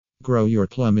Grow your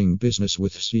plumbing business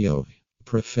with SEO.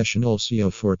 Professional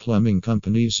SEO for plumbing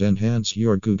companies. Enhance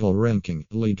your Google ranking,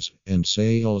 leads, and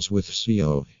sales with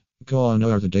SEO. Gone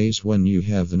are the days when you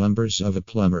have the numbers of a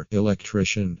plumber,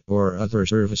 electrician, or other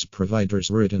service providers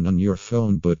written on your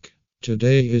phone book.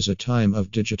 Today is a time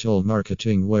of digital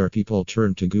marketing where people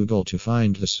turn to Google to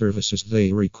find the services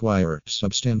they require,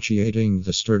 substantiating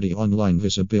the sturdy online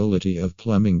visibility of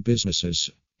plumbing businesses.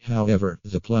 However,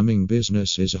 the plumbing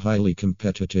business is a highly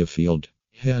competitive field.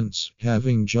 Hence,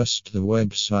 having just the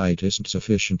website isn't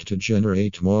sufficient to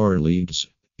generate more leads.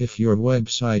 If your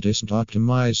website isn't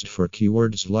optimized for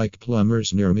keywords like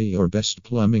plumbers near me or best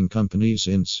plumbing companies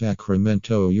in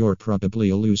Sacramento, you're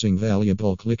probably losing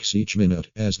valuable clicks each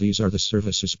minute, as these are the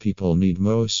services people need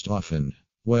most often.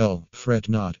 Well, fret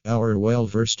not, our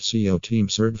well-versed SEO team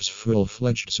serves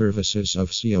full-fledged services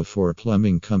of SEO for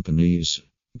plumbing companies.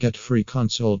 Get free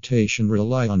consultation.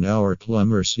 Rely on our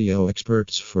plumber SEO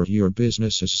experts for your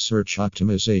business's search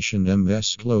optimization.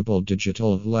 MS Global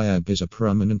Digital Lab is a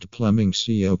prominent plumbing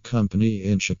SEO company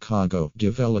in Chicago,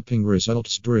 developing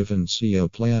results-driven SEO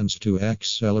plans to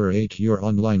accelerate your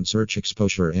online search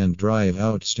exposure and drive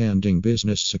outstanding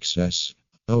business success.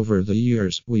 Over the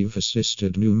years, we've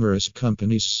assisted numerous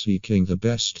companies seeking the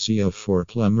best SEO for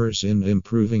plumbers in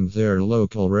improving their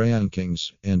local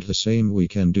rankings, and the same we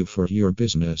can do for your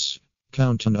business.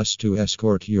 Count on us to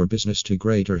escort your business to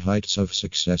greater heights of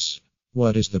success.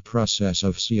 What is the process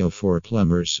of SEO for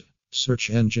plumbers? Search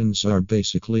engines are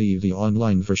basically the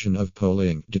online version of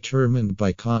polling, determined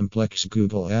by complex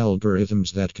Google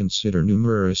algorithms that consider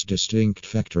numerous distinct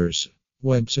factors.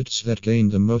 Websites that gain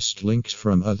the most links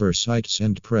from other sites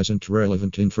and present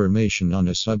relevant information on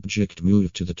a subject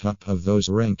move to the top of those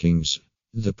rankings.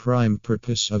 The prime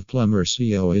purpose of plumber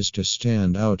SEO is to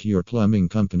stand out your plumbing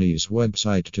company's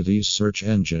website to these search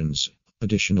engines.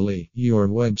 Additionally, your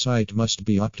website must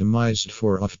be optimized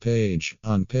for off-page,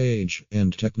 on-page,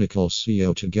 and technical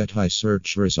SEO to get high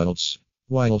search results.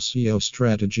 While SEO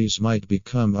strategies might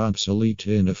become obsolete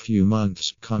in a few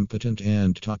months, competent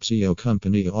and top SEO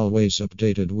company always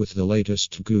updated with the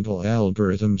latest Google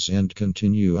algorithms and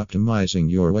continue optimizing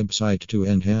your website to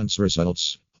enhance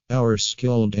results. Our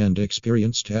skilled and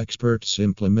experienced experts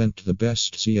implement the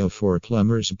best SEO for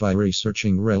plumbers by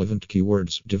researching relevant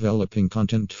keywords, developing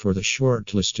content for the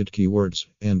shortlisted keywords,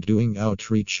 and doing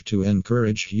outreach to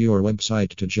encourage your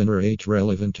website to generate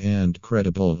relevant and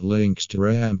credible links to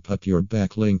ramp up your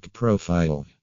backlink profile.